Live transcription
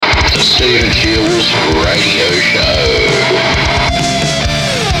Stephen Shields Radio Show.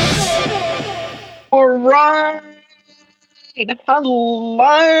 All right.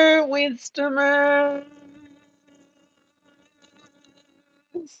 Hello, Wisdomers.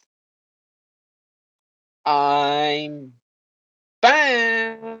 I'm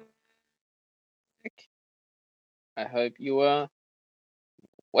back. I hope you are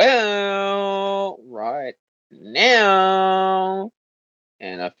well right now.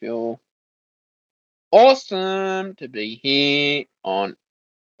 And I feel awesome to be here on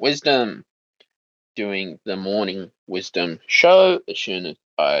Wisdom, doing the morning Wisdom show as soon as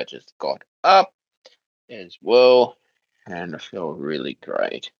I just got up as well. And I feel really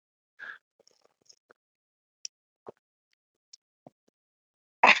great.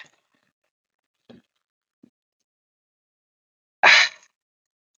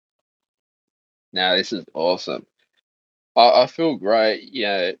 Now, this is awesome. I feel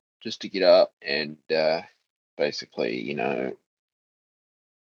great, just to get up and basically,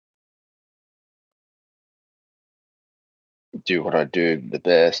 do what I do the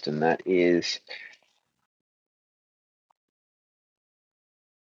best, and that is,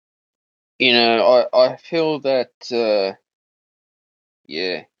 I feel that,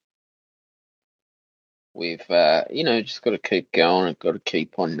 yeah, we've, just got to keep going and got to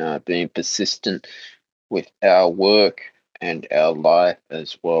keep on being persistent with our work and our life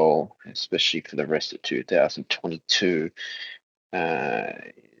as well, especially for the rest of 2022.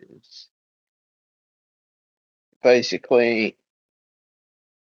 It's basically,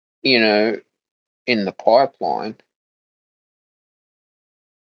 you know, in the pipeline.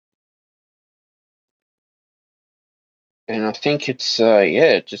 And I think it's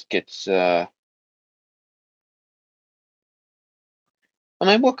it just gets I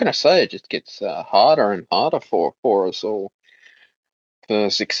mean, what can I say? It just gets harder and harder for us all,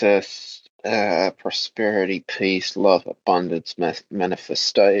 for success, prosperity, peace, love, abundance,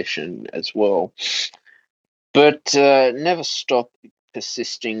 manifestation as well. But never stop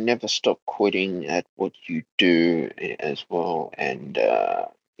persisting, never stop quitting at what you do as well, and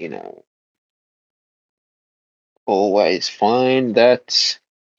you know, always find that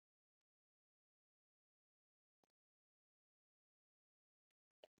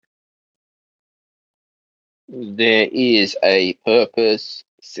there is a purpose,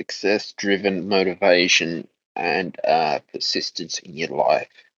 success driven motivation, and persistence in your life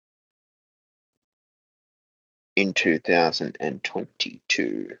in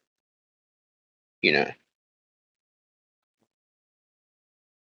 2022. You know,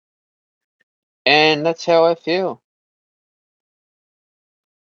 and that's how I feel.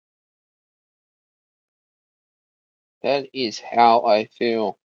 That is how I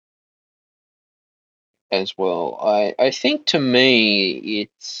feel as well. I think to me,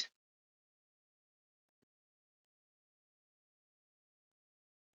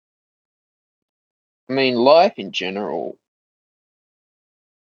 I mean, life in general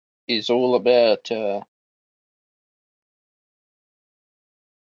is all about,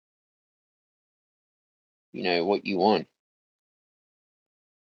 what you want.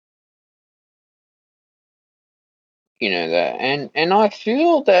 You know that, and I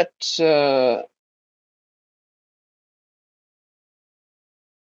feel that,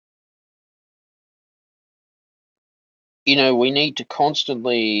 we need to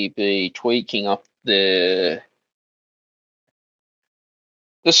constantly be tweaking up the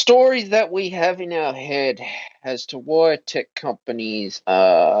stories that we have in our head as to why tech companies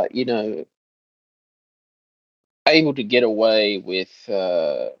are, able to get away with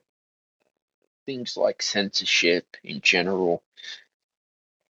things like censorship in general,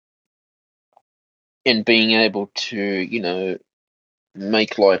 and being able to,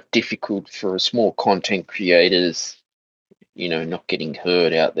 make life difficult for small content creators, not getting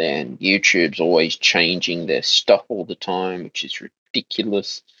heard out there. And YouTube's always changing their stuff all the time, which is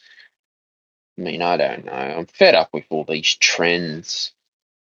ridiculous. I mean, I don't know. I'm fed up with all these trends.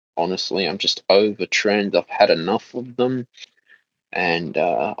 Honestly, I'm just over trends. I've had enough of them, and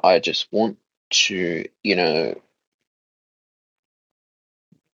I just want to,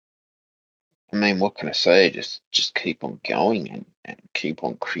 I mean, what can I say? Just keep on going and keep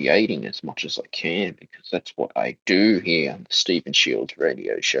on creating as much as I can, because that's what I do here on the Stephen Shields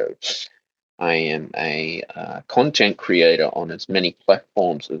Radio Show. I am a content creator on as many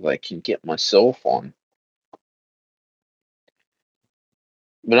platforms as I can get myself on.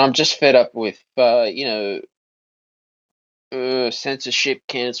 But I'm just fed up with, censorship,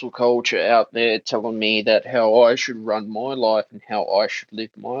 cancel culture out there telling me that how I should run my life and how I should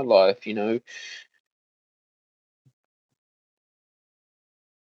live my life.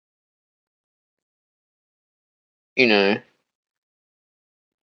 you know,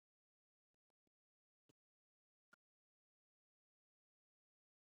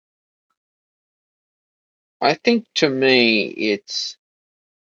 I think to me it's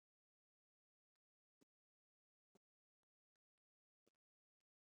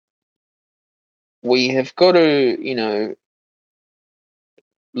we have got to,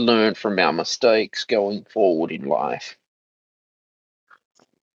 learn from our mistakes going forward in life.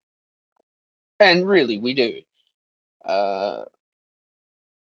 And really, we do. Uh,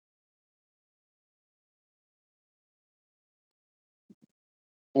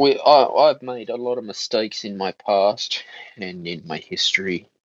 I've made a lot of mistakes in my past and in my history,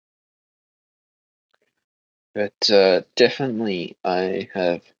 but definitely I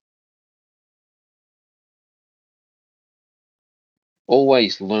have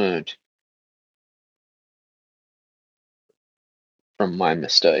always learned from my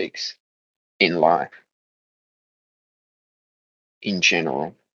mistakes in life in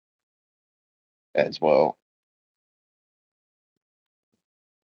general as well.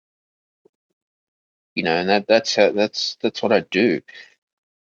 And that's what I do.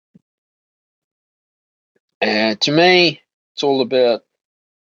 And to me, it's all about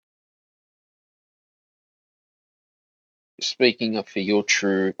speaking up for your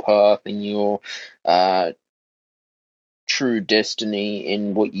true path and your uh, true destiny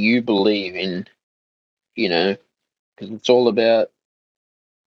in what you believe in. Because it's all about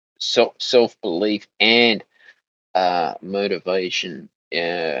self belief and motivation.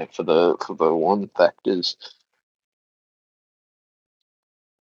 For the one factors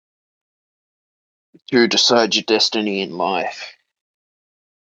to decide your destiny in life.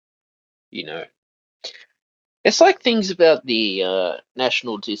 You know, it's like things about the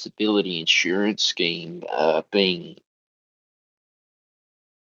National Disability Insurance Scheme being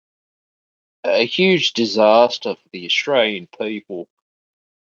a huge disaster for the Australian people.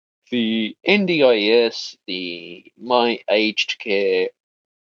 The NDIS, the My Aged Care,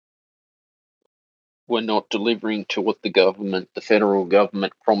 were not delivering to what the federal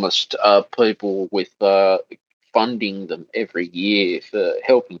government promised people with funding them every year for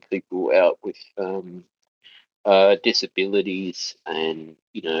helping people out with disabilities and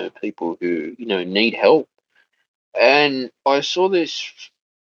people who need help. And I saw this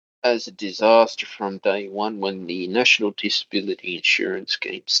as a disaster from day one when the National Disability Insurance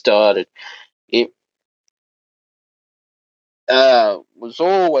Scheme started. It was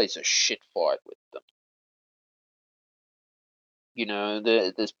always a shit fight with them.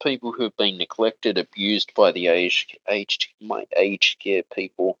 There's people who have been neglected, abused by the my aged care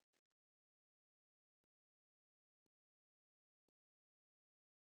people,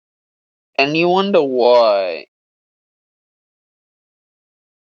 and you wonder why.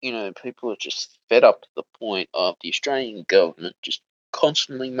 People are just fed up to the point of the Australian government just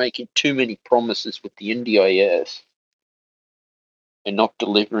constantly making too many promises with the NDIS and not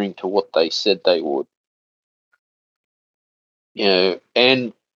delivering to what they said they would.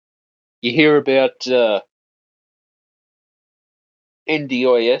 And you hear about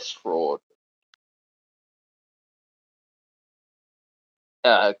NDIS fraud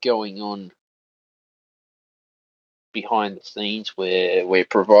going on behind the scenes where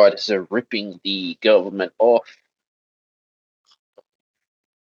providers are ripping the government off,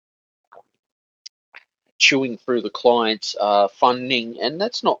 chewing through the client's funding, and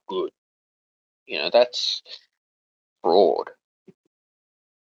that's not good. That's fraud.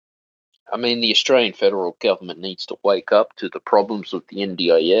 I mean, the Australian federal government needs to wake up to the problems with the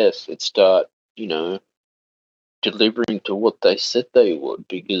NDIS and start, you know, delivering to what they said they would,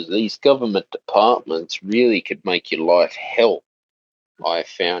 because these government departments really could make your life hell. I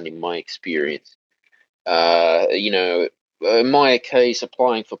found in my experience. In my case,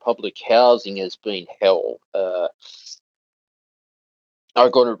 applying for public housing has been hell. I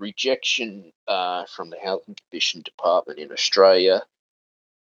got a rejection from the Housing Commission Department in Australia.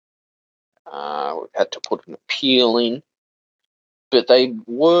 We had to put an appeal in, but they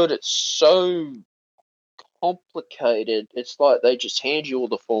word it so complicated. It's like they just hand you all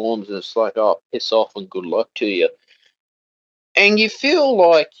the forms and it's like, oh, piss off and good luck to you. And you feel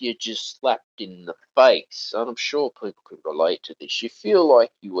like you're just slapped in the face. And I'm sure people could relate to this. You feel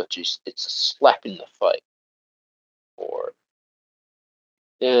like it's a slap in the face for it.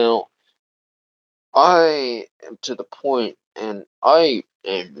 Now, I am to the point, and I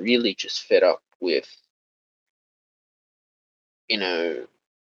am really just fed up with, you know,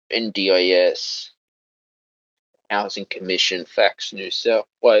 NDIS, Housing Commission, Facts New South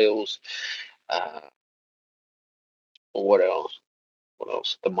Wales, uh, or what else? what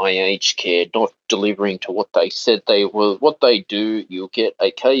else? The My Aged Care not delivering to what they said they were. What they do, you'll get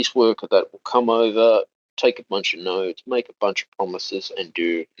a caseworker that will come over, take a bunch of notes, make a bunch of promises, and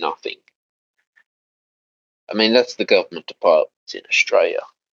do nothing. I mean, that's the government departments in Australia.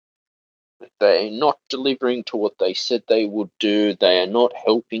 They're not delivering to what they said they would do. They are not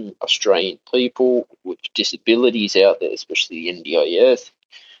helping Australian people with disabilities out there, especially the NDIS.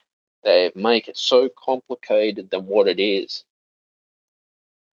 They make it so complicated than what it is.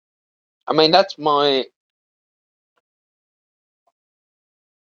 I mean, that's my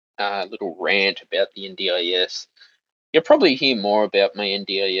little rant about the NDIS. You'll probably hear more about my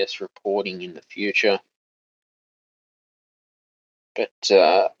NDIS reporting in the future. But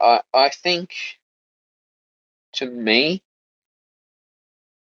I think, to me,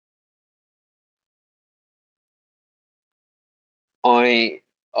 I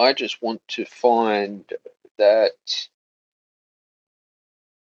I just want to find that,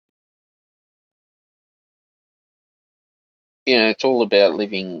 it's all about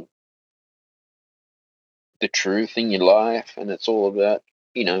living the truth in your life, and it's all about,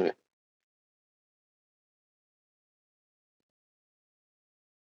 you know,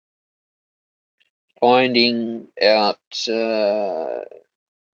 finding out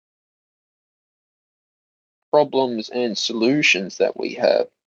problems and solutions that we have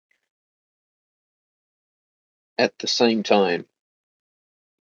at the same time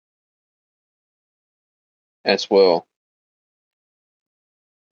as well.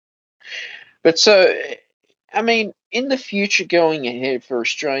 But so, I mean, in the future going ahead for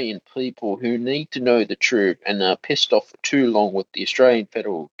Australian people who need to know the truth and are pissed off for too long with the Australian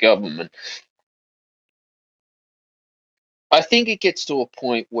federal government, I think it gets to a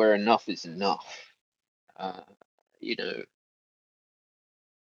point where enough is enough. Uh, you know,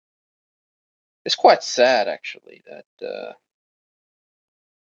 it's quite sad actually that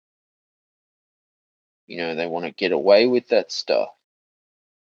they want to get away with that stuff.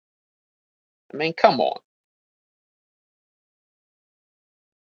 I mean, come on.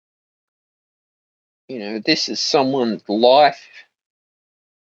 This is someone's life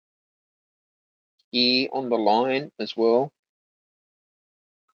here on the line as well.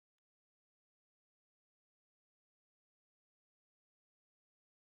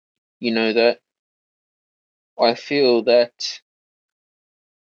 You know that I feel that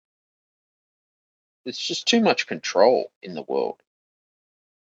there's just too much control in the world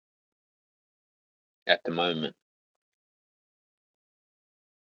at the moment.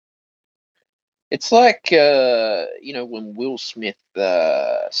 It's like when Will Smith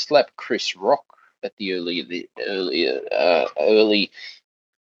slapped Chris Rock at the early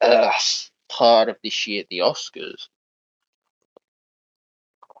uh, part of this year at the Oscars,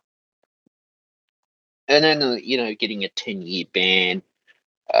 and then getting a 10-year ban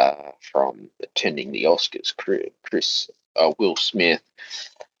from attending the Oscars. Will Smith.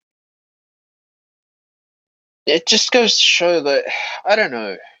 It just goes to show that I don't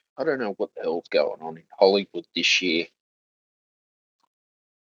know. I don't know what the hell's going on in Hollywood this year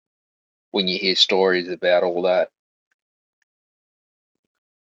when you hear stories about all that.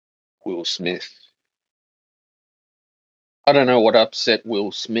 Will Smith. I don't know what upset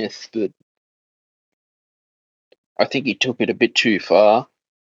Will Smith, but I think he took it a bit too far.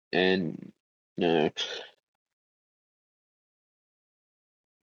 And, you know,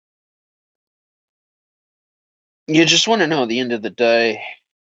 you just want to know at the end of the day,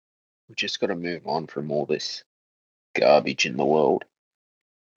 we just got to move on from all this garbage in the world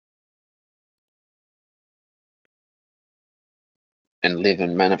and live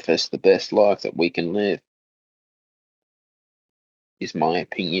and manifest the best life that we can live, is my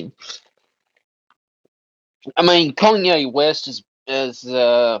opinion. I mean, Kanye West has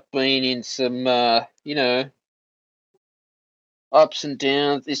been in some, ups and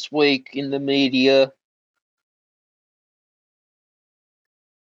downs this week in the media.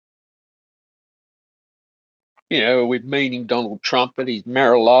 With meeting Donald Trump at his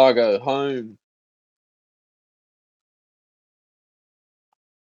Mar-a-Lago home.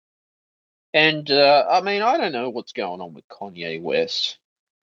 And, I mean, I don't know what's going on with Kanye West.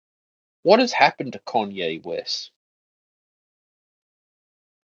 What has happened to Kanye West?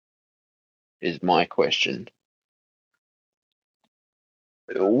 Is my question.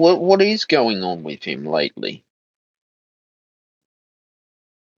 What is going on with him lately?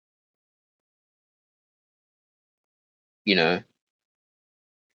 You know,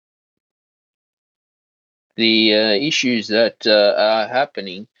 the issues that are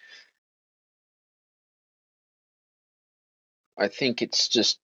happening. I think it's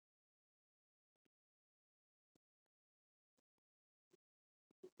just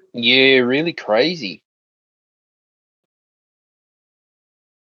Yeah, really crazy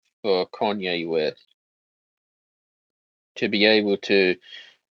for Kanye West to be able to,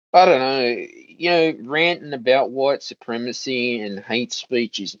 I don't know, ranting about white supremacy and hate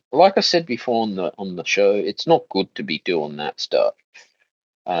speech is, like I said before on the show, it's not good to be doing that stuff.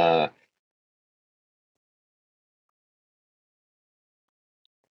 Uh,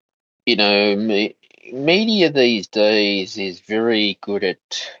 media these days is very good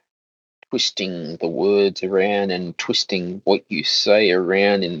at twisting the words around and twisting what you say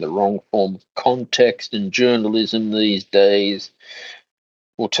around in the wrong form of context, and journalism these days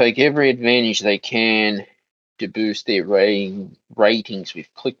will take every advantage they can to boost their ratings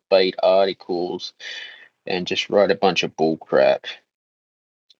with clickbait articles and just write a bunch of bull crap,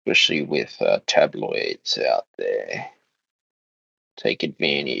 especially with tabloids out there. Take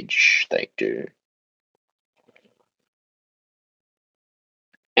advantage, they do.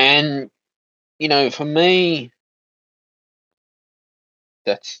 And for me,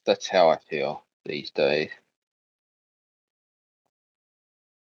 that's how I feel these days.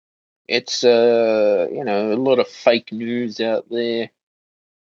 It's a lot of fake news out there.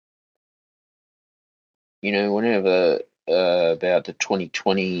 Whenever about the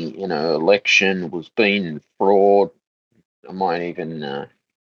 2020 election was being fraud, I might even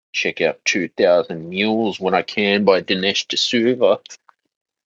check out 2000 Mules when I can by Dinesh D'Souza.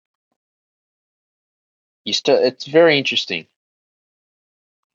 It's very interesting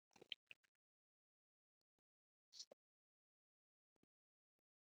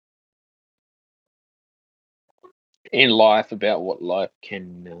in life about what life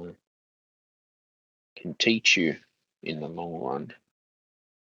can teach you in the long run.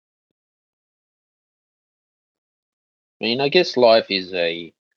 I mean, I guess life is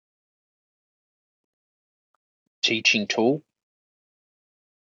a teaching tool,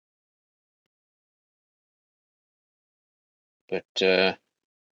 but it's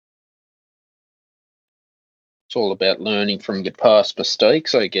all about learning from your past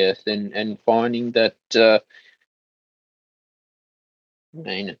mistakes, I guess, and finding that I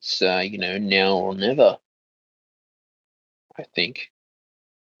mean it's now or never. I think,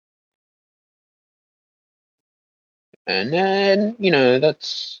 and then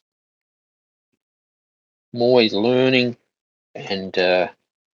that's I'm always learning and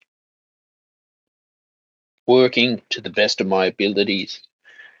working to the best of my abilities.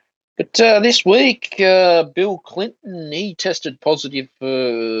 But this week, Bill Clinton, he tested positive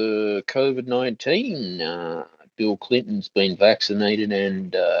for COVID-19. Bill Clinton's been vaccinated,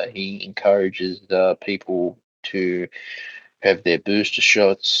 and he encourages people to have their booster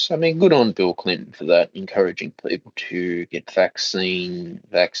shots. I mean, good on Bill Clinton for that, encouraging people to get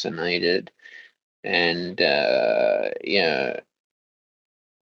vaccinated. And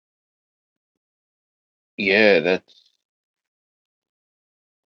yeah,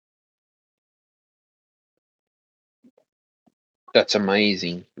 that's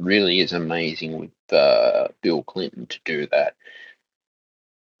amazing. Really is amazing with Bill Clinton to do that.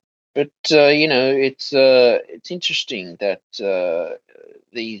 But it's interesting that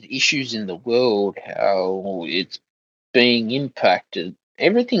these issues in the world, how it's being impacted.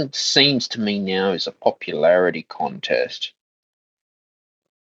 Everything seems to me now is a popularity contest,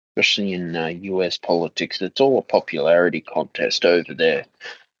 especially in U.S. politics. It's all a popularity contest over there.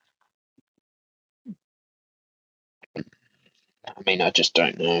 I mean, I just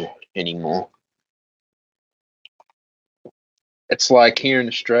don't know anymore. It's like here in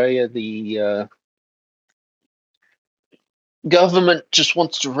Australia, the government just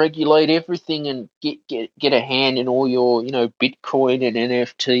wants to regulate everything and get a hand in all your Bitcoin and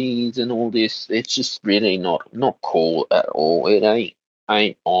NFTs and all this. It's just really not cool at all. It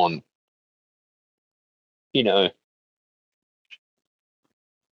ain't on. You know,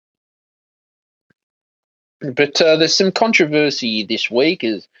 but there's some controversy this week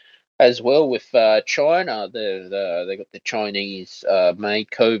as well with China. They got the Chinese made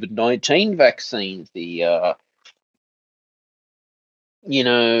COVID-19 vaccines. The you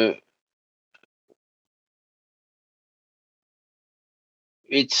know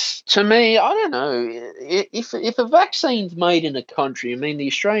It's to me, I don't know if a vaccine's made in a country. I mean, the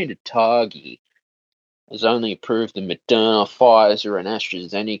Australian Atagi has only approved the Moderna, Pfizer, and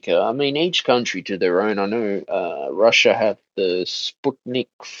AstraZeneca. I mean, each country to their own. I know Russia had the Sputnik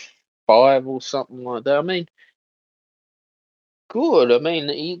 5 or something like that. I mean, good. I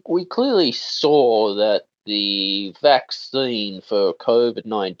mean, we clearly saw that the vaccine for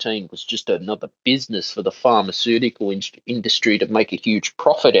COVID-19 was just another business for the pharmaceutical industry to make a huge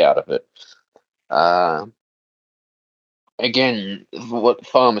profit out of it. Uh, again, what the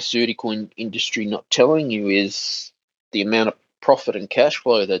pharmaceutical industry not telling you is the amount of profit and cash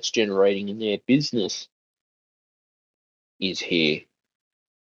flow that's generating in their business is here.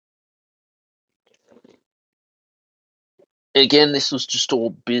 Again, this was just all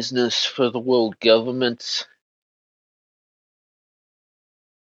business for the world governments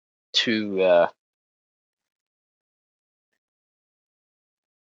to,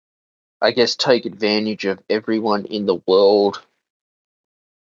 I guess, take advantage of everyone in the world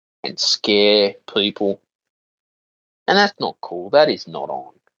and scare people. And that's not cool. That is not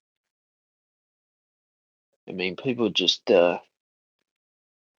on. I mean, people just, to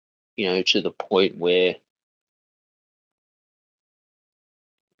the point where,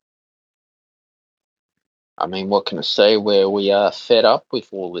 I mean, what can I say, where we are fed up with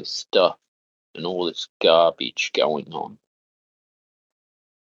all this stuff and all this garbage going on.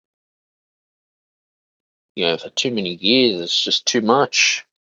 For too many years, it's just too much.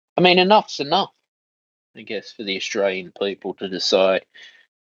 I mean, enough's enough, I guess, for the Australian people to decide.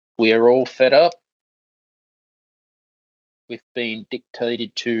 We are all fed up with being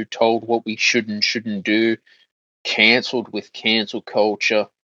dictated to, told what we should and shouldn't do, cancelled with cancel culture.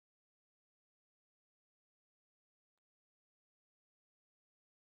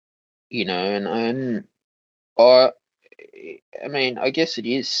 And I, I mean, I guess it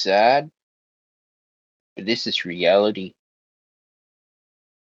is sad, but this is reality.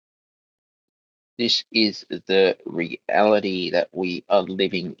 This is the reality that we are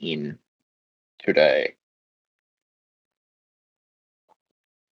living in today.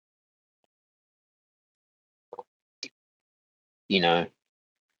 You know,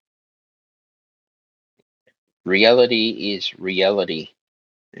 reality is reality.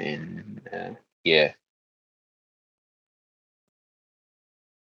 And yeah,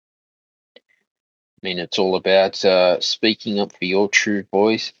 I mean, it's all about speaking up for your true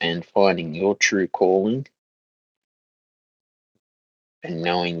voice and finding your true calling and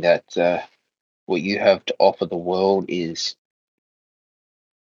knowing that what you have to offer the world is,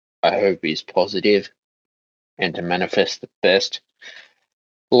 I hope, is positive and to manifest the best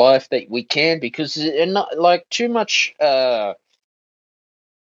life that we can, because not like too much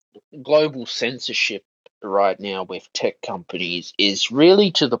global censorship right now with tech companies is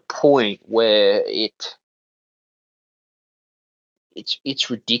really to the point where it's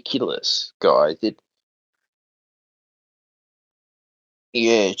ridiculous, guys. Yeah,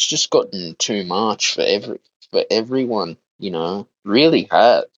 it's just gotten too much for everyone, really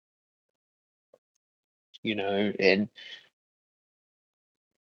has, and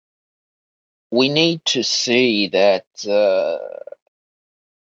we need to see that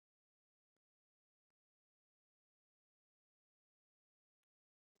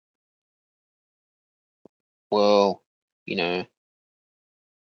well, you know,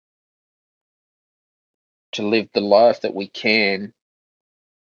 to live the life that we can,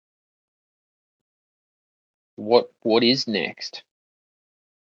 what is next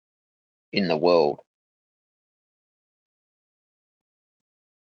in the world?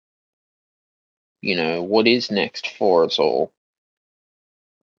 What is next for us all?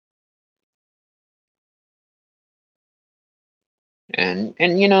 And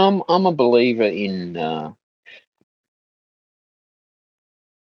I'm a believer in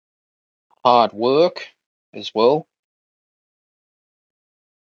hard work as well,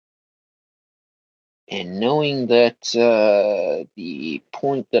 and knowing that the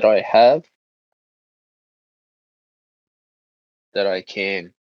point that I have, that I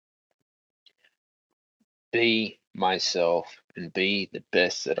can be myself and be the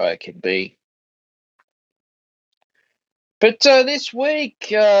best that I can be. But this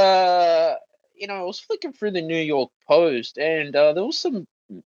week, I was flicking through the New York Post, and there was some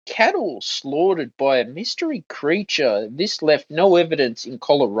cattle slaughtered by a mystery creature. This left no evidence in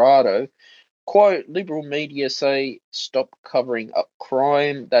Colorado. Quote, liberal media say stop covering up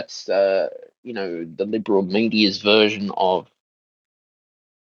crime. That's, the liberal media's version of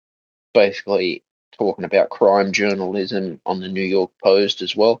basically talking about crime journalism on the New York Post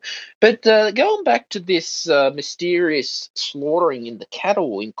as well. But going back to this mysterious slaughtering in the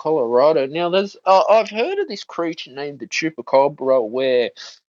cattle in Colorado, now I've heard of this creature named the chupacabra, where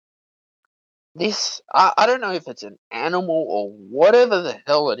I don't know if it's an animal or whatever the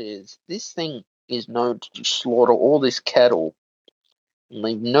hell it is. This thing is known to slaughter all this cattle and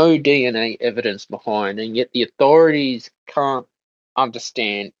leave no DNA evidence behind, and yet the authorities can't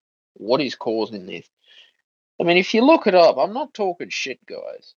understand what is causing this. I mean, if you look it up, I'm not talking shit,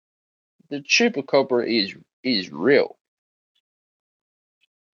 guys. The chupacabra is real.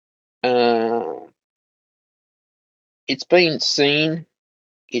 Uh, it's been seen.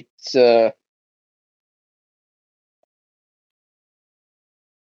 It's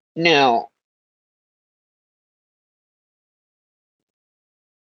now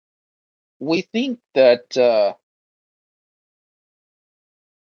we think that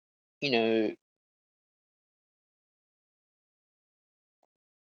you know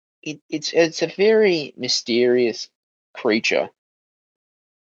it's a very mysterious creature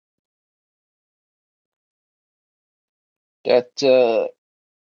that a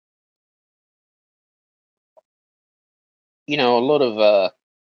lot of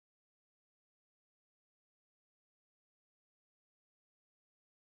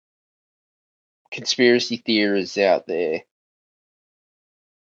conspiracy theorists out there,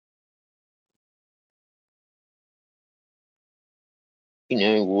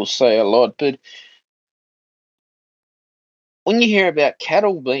 will say a lot. But when you hear about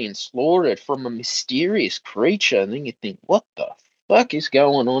cattle being slaughtered from a mysterious creature, then you think, what the fuck is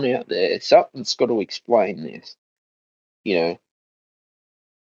going on out there? Something's got to explain this, you know.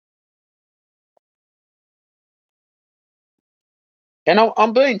 And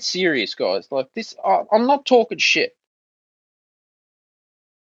I'm being serious, guys. Like this, I'm not talking shit.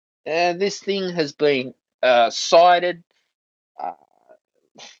 This thing has been cited uh,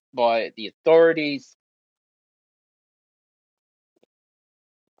 by the authorities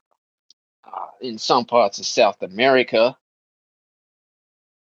in some parts of South America,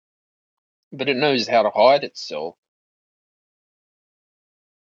 but it knows how to hide itself.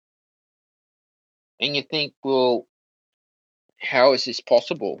 And you think, well, how is this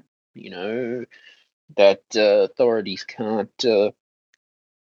possible? You know, that authorities can't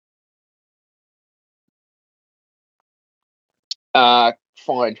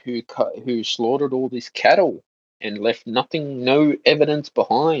find who slaughtered all this cattle and left nothing, no evidence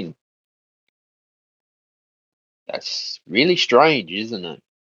behind. That's really strange, isn't it?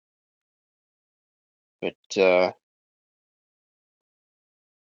 But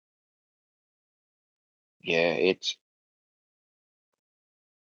yeah, it's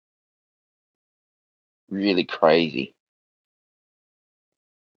really crazy,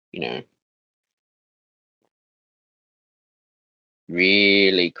 you know,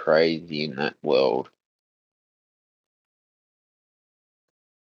 really crazy in that world.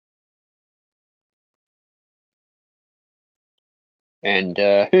 And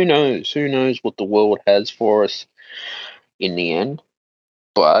who knows? Who knows what the world has for us in the end?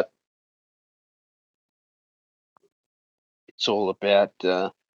 But it's all about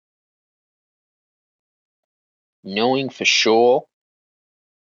knowing for sure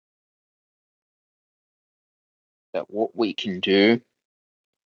that what we can do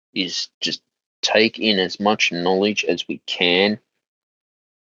is just take in as much knowledge as we can,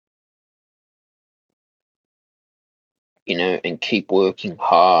 and keep working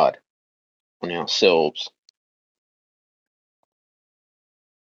hard on ourselves.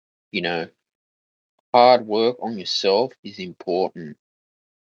 You know, hard work on yourself is important,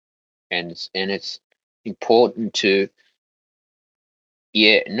 and it's important to,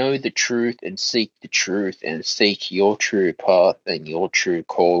 yeah, know the truth and seek the truth and seek your true path and your true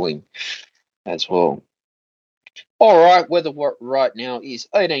calling as well. All right, weather right now is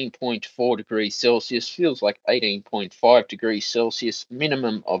 18.4 degrees Celsius, feels like 18.5 degrees Celsius,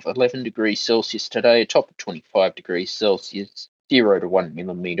 minimum of 11 degrees Celsius today, top of 25 degrees Celsius, 0 to 1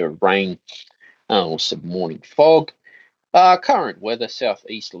 millimeter of rain, or some morning fog. Current weather,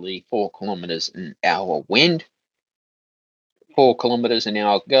 southeasterly 4 kilometers an hour wind, 4 kilometers an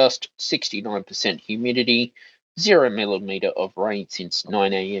hour gust, 69% humidity, 0 millimeter of rain since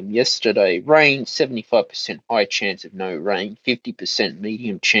 9 a.m. yesterday. Rain, 75% high chance of no rain, 50%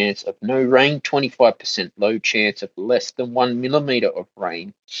 medium chance of no rain, 25% low chance of less than 1 millimeter of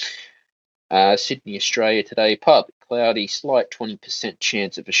rain. Sydney, Australia today, partly cloudy, slight 20%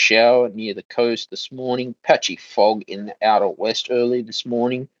 chance of a shower near the coast this morning, patchy fog in the outer west early this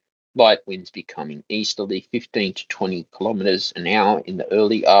morning, light winds becoming easterly 15 to 20 kilometers an hour in the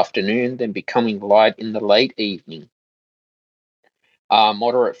early afternoon, then becoming light in the late evening.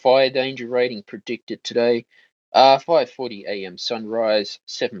 Moderate fire danger rating predicted today. 5:40 a.m. sunrise,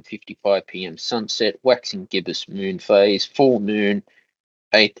 7:55 p.m. sunset, waxing gibbous moon phase, full moon,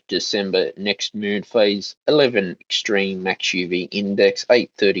 8th December, next moon phase, 11 extreme max UV index,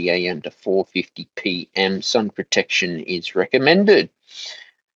 8:30 a.m. to 4:50 p.m. Sun protection is recommended.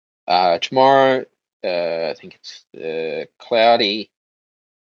 Tomorrow, I think it's cloudy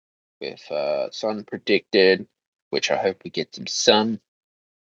with sun predicted, which I hope we get some sun.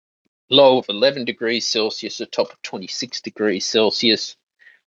 Low of 11 degrees Celsius, a top of 26 degrees Celsius.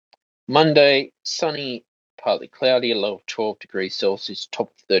 Monday, sunny, partly cloudy, a low of 12 degrees Celsius, top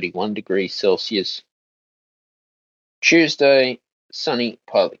of 31 degrees Celsius. Tuesday, sunny,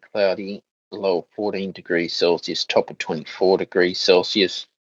 partly cloudy, low of 14 degrees Celsius, top of 24 degrees Celsius.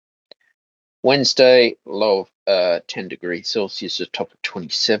 Wednesday, low of 10 degrees Celsius, a top of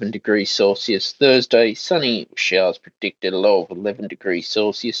 27 degrees Celsius. Thursday, sunny, showers predicted, a low of 11 degrees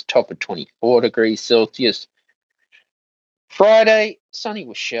Celsius, top of 24 degrees Celsius. Friday, sunny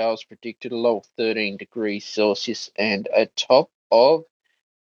with showers predicted, a low of 13 degrees Celsius and a top of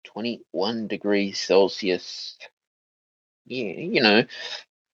 21 degrees Celsius. Yeah,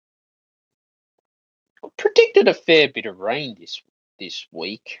 predicted a fair bit of rain this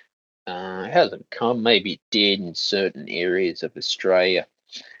week. It hasn't come. Maybe it did in certain areas of Australia.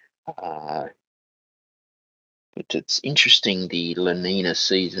 Uh, but it's interesting the La Nina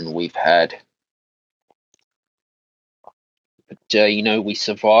season we've had. But we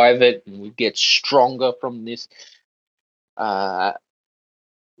survive it and we get stronger from this. Uh,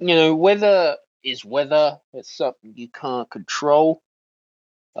 weather is weather. It's something you can't control.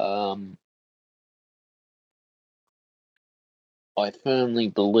 I firmly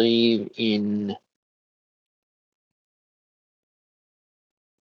believe in,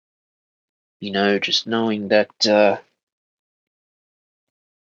 just knowing that,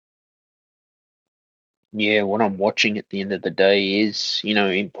 what I'm watching at the end of the day is,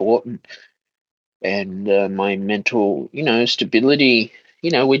 important. And my mental, stability.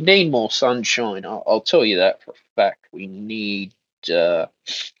 We need more sunshine. I'll tell you that for a fact. We need uh,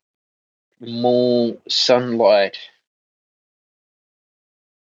 more sunlight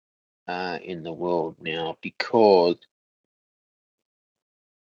in the world now because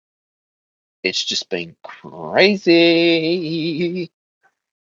it's just been crazy,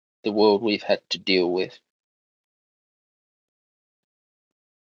 the world we've had to deal with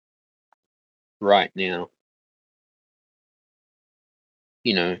right now.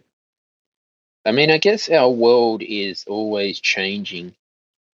 You know, I mean, I guess our world is always changing,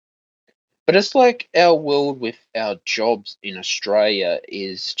 but it's like our world with our jobs in Australia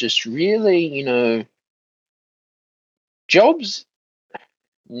is just really, jobs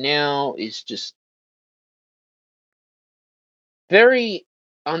now is just very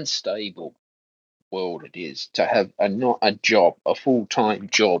unstable world it is to have not a job, a full-time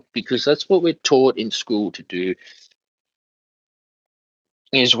job, because that's what we're taught in school to do,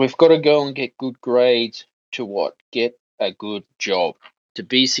 is we've got to go and get good grades to what? Get a good job. To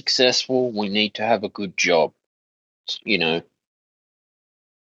be successful, we need to have a good job, you know.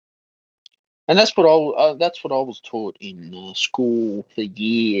 And that's what I was taught in school for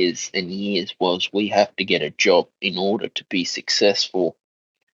years and years was we have to get a job in order to be successful.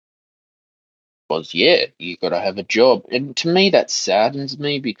 Was you got to have a job, and to me that saddens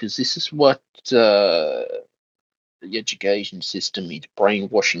me because this is what the education system is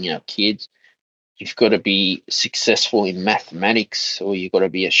brainwashing our kids. You've got to be successful in mathematics, or you've got to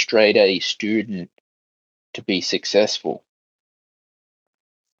be a straight A student to be successful.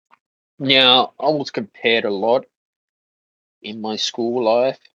 Now, I was compared a lot in my school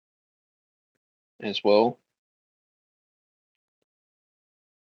life as well,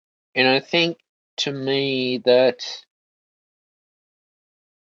 and I think to me that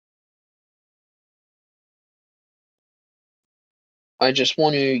I just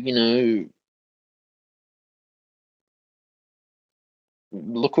want to,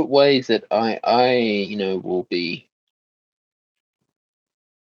 look at ways that I will be,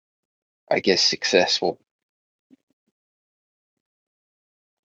 I guess, successful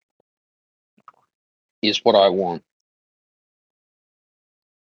is what I want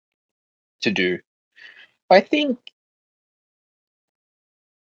to do. I think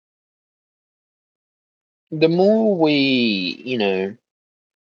the more we,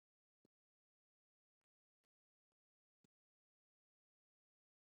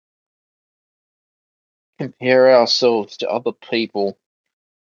 compare ourselves to other people,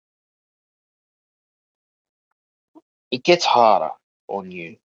 it gets harder on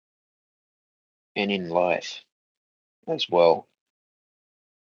you and in life as well.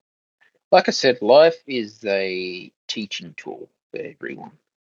 Like I said, life is a teaching tool for everyone.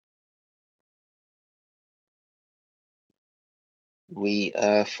 We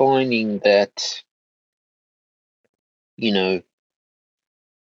are finding that, you know,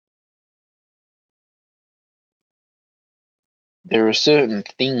 there are certain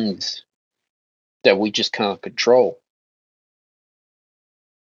things that we just can't control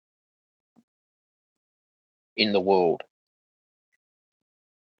in the world.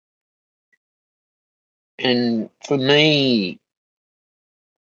 And for me,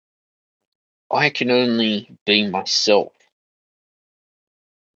 I can only be myself,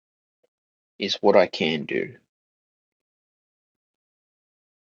 is what I can do.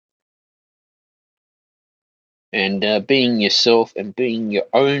 And being yourself and being your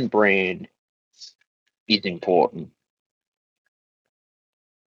own brand is important,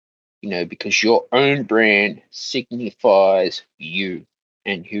 because your own brand signifies you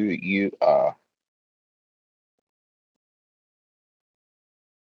and who you are,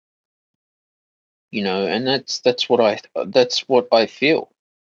 and that's what I feel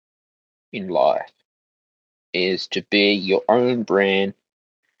in life, is to be your own brand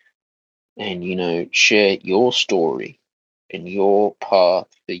and share your story and your path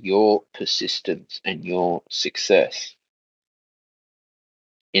for your persistence and your success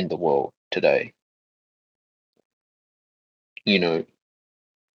in the world today. You know,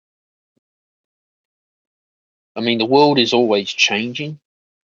 I mean, the world is always changing.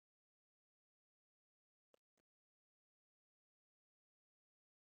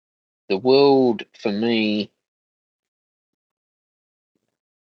 The world, for me,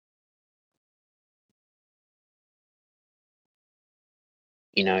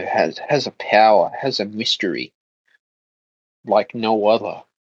 has a power, has a mystery like no other.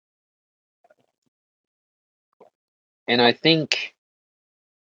 And I think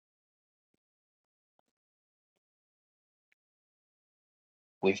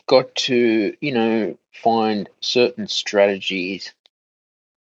we've got to, find certain strategies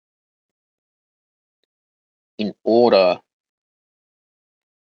in order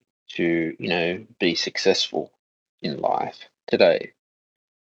to, be successful in life today.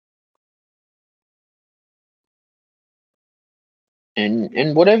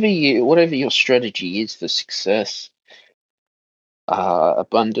 And whatever your strategy is for success,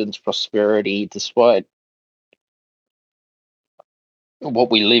 abundance, prosperity, despite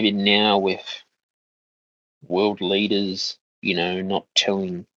what we live in now with world leaders, not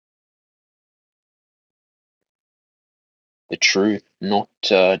telling the truth, not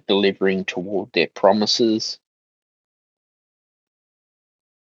delivering toward their promises.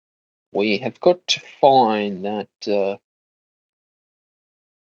 We have got to find that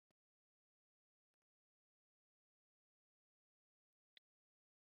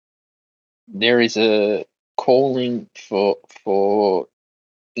there is a calling for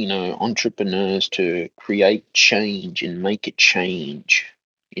entrepreneurs to create change and make a change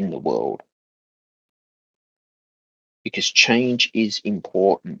in the world, because change is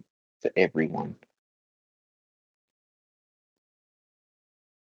important for everyone.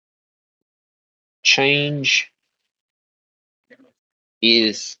 Change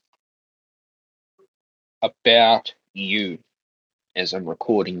is about you, as I'm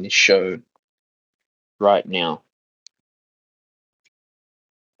recording this show right now.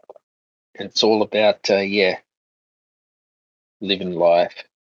 And it's all about, living life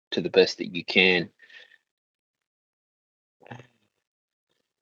to the best that you can,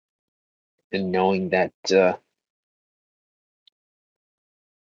 and knowing that,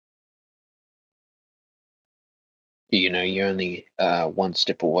 you're only one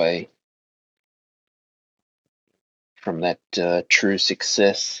step away from that true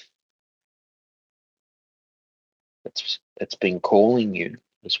success that's been calling you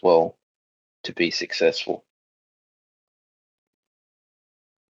as well to be successful.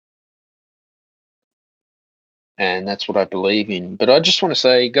 And that's what I believe in. But I just want to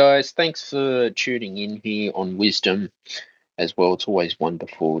say, guys, thanks for tuning in here on Wisdom as well. It's always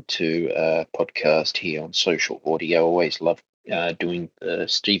wonderful to podcast here on social audio. I always love doing the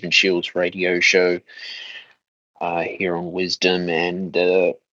Stephen Shields radio show here on Wisdom. And,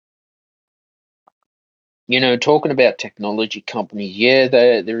 talking about technology companies, yeah,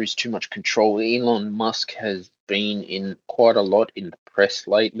 there is too much control. Elon Musk has been in quite a lot in the press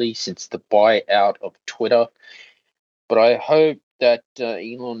lately since the buyout of Twitter. But I hope that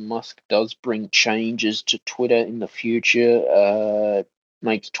Elon Musk does bring changes to Twitter in the future,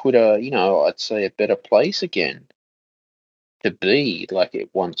 makes Twitter, I'd say a better place again to be like it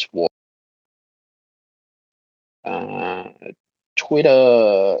once was. Uh,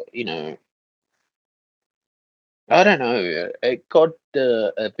 Twitter, I don't know, it got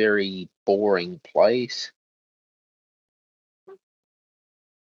a very boring place,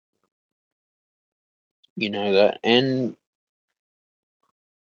 that. And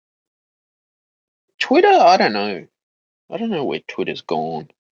Twitter, I don't know where Twitter's gone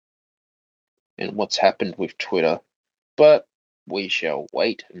and what's happened with Twitter. But we shall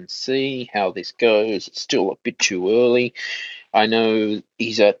wait and see how this goes. It's still a bit too early. I know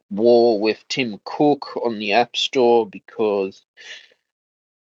he's at war with Tim Cook on the App Store because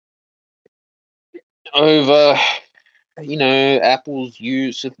over, Apple's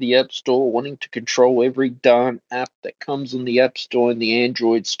use of the App Store, wanting to control every darn app that comes on the App Store and the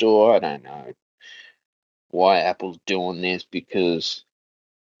Android store. I don't know why Apple's doing this because,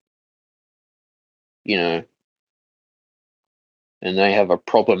 you know, and they have a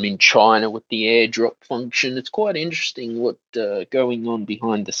problem in China with the AirDrop function. It's quite interesting what going on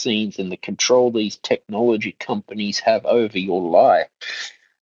behind the scenes and the control these technology companies have over your life.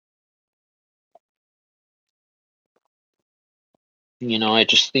 I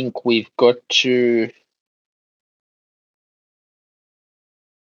just think we've got to,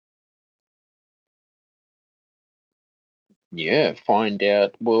 find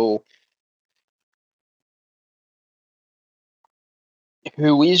out, well,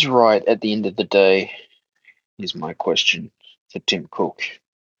 who is right at the end of the day, is my question for Tim Cook.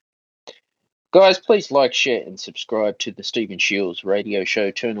 Guys, please like, share, and subscribe to the Stephen Shields radio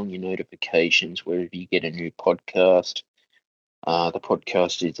show. Turn on your notifications wherever you get a new podcast. The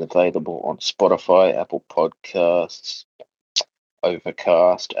podcast is available on Spotify, Apple Podcasts,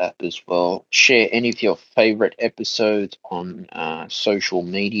 Overcast app as well. Share any of your favorite episodes on social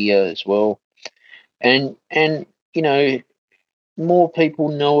media as well. And more people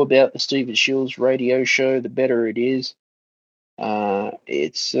know about the Stephen Shields radio show, the better it is.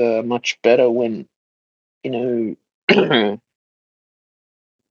 It's much better when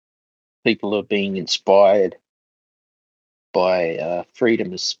people are being inspired by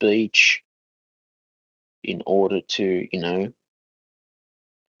freedom of speech in order to,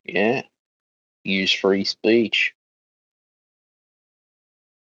 use free speech.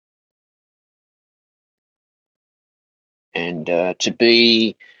 And to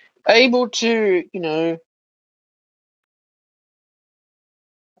be able to,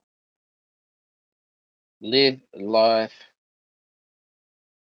 live life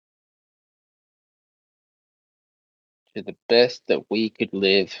to the best that we could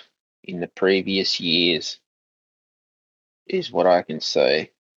live in the previous years is what I can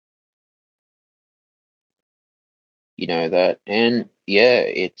say. That. And yeah,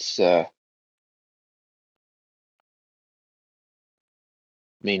 it's,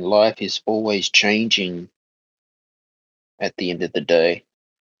 life is always changing at the end of the day.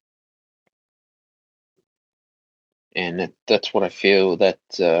 And that's what I feel that,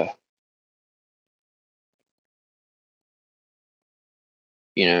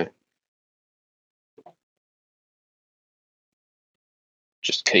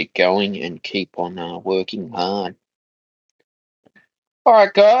 just keep going and keep on working hard. All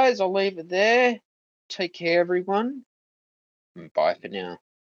right, guys, I'll leave it there. Take care, everyone. And bye for now.